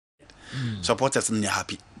supporters are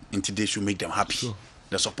happy. Until they should make them happy. Sure.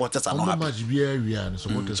 The supporters are not happy.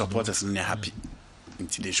 Supporters are happy.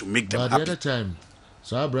 Until they should make them happy. But the other time,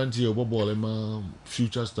 so I brand you ball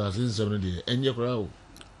future stars in 70 and your crowd.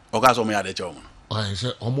 Okay, so me at the job. I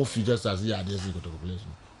said almost future stars. Yeah, there's a place.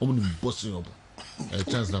 Only bossing up a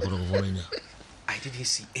chance not going to I didn't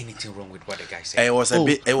see anything wrong with what the guy said. It was a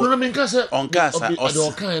bit. No, I mean, on casa.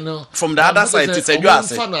 From the other side, it's a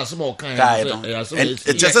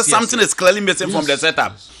it's just something is clearly missing from the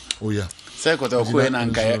setup. Oh yeah. Say Kotoko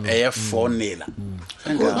and Kaya 4 nail.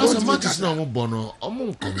 That's a match is now bono.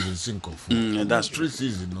 I'm convincing of. That's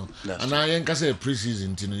preseason, no. And I ain't say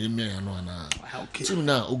preseason. You may know na. Okay.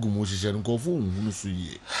 Now Ogumushi and Kofu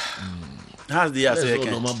Musuye. Has the answer?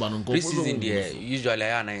 Preseason there usually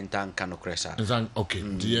I na intan kano cresa. Okay.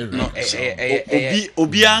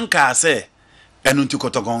 Obianka say. And until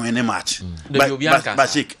Kotoko in a match. But I've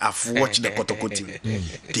watched the Kotoko team.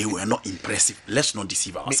 They were not impressive. Let's not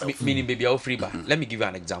deceive ourselves. Meaning, baby, I'll free back. Let me give you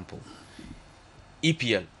an example.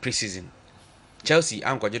 EPL preseason. Chelsea,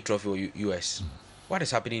 I'm going to trophy US. What is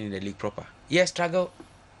happening in the league proper? Yes, struggle.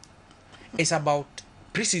 It's about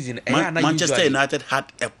preseason. Manchester United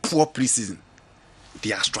had a poor preseason.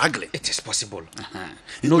 They are struggling. It is possible.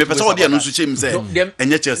 No, main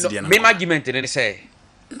argument they say.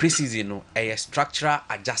 Preseason no a structural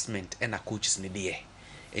adjustment and a coaches in the day.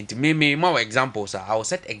 And me more examples I will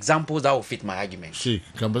set examples that will fit my argument. See,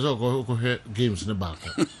 can go games in the back.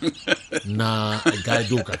 Na a guy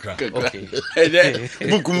do kakra. Okay.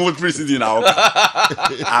 Preseason now.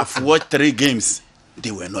 I've watched 3 games.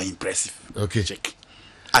 They were not impressive. Okay. Check.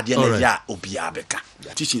 At the end of the year, Obiabeka.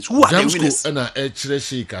 Teachings. Who are the winners? And a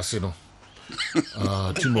HRC casino.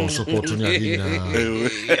 Team of support on your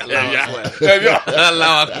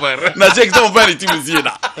Allah Akbar. Now Sheikh don't find the team is here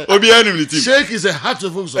now. Obi team. Sheikh is a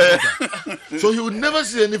heartful supporter. So he would never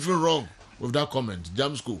see anything wrong with that comment.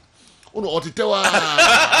 Jam school. Oh no, Otitewa.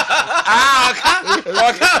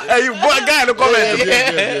 Okay. You boy guy in the comment.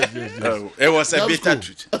 It was a bitter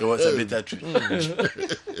truth. It was a bitter truth.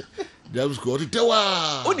 Jam school.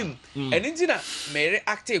 Otitewa. Onim. And Intina may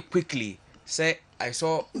react quickly. Say I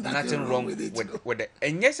saw nothing wrong with the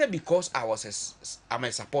and yes, because I'm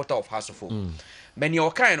a supporter of House of Folk. Many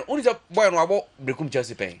your kind only the boy no about become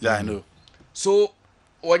Chelsea paying. Yeah, I know. So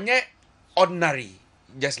when you ordinary,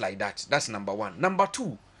 just like that. That's number 1. Number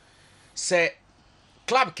 2, say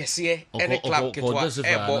club Kessie any club No,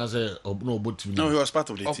 he was part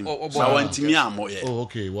of the team. So I went to me. Oh,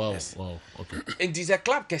 okay, wow, yes. Wow, okay. And this a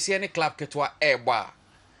club Kessie any club Ketwa airbar.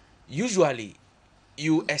 Usually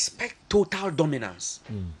you expect total dominance.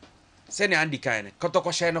 Send Andy Kem,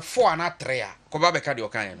 Kotoko shine 4 and 3. Kobabeka di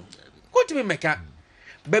Okaino. Go to me meka.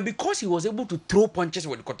 But because he was able to throw punches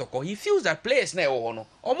with Kotoko, he feels that players na ono.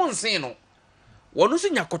 Omon sino. Wonu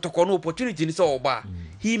sunya Kotoko no opportunity ni so oba.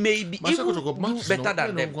 He may be even do better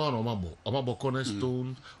than them. Omabo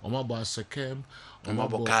Cornerstone, Omabo Asekem,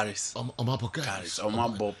 Omabo Caris,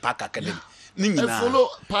 Omabo Park Academy. I follow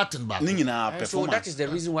pattern back. So that is the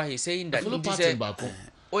reason why he's saying that. Follow pattern back.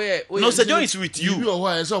 Oh yeah. No, Sir John is with you. You are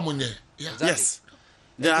why someone there. Yes.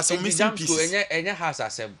 There are some missing pieces. Enya house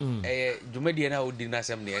asem. Jumedi na odi na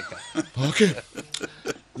asem ne eka. Okay.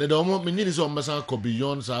 The domo me need so mbasa ko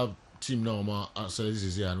beyond sa team na ma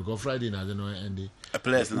services here. Go Friday na dey no end. A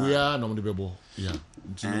place na. We are no dey bebo. Yeah.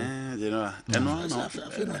 You know. No.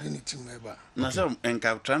 Na so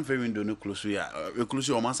enka transfer window no close we close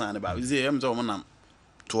o ma san ba. We say em so mo na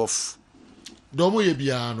 12. Domo ye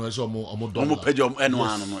bia no so mo domo page no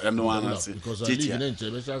see. Because league na nche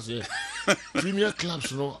be say premier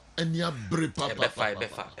clubs no anya bre papa.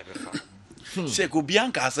 Sheikh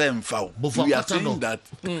Obianka say mfa. We are saying that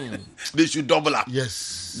they should double up.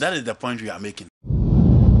 Yes. That is the point we are making.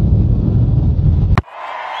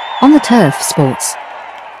 On the Turf Sports.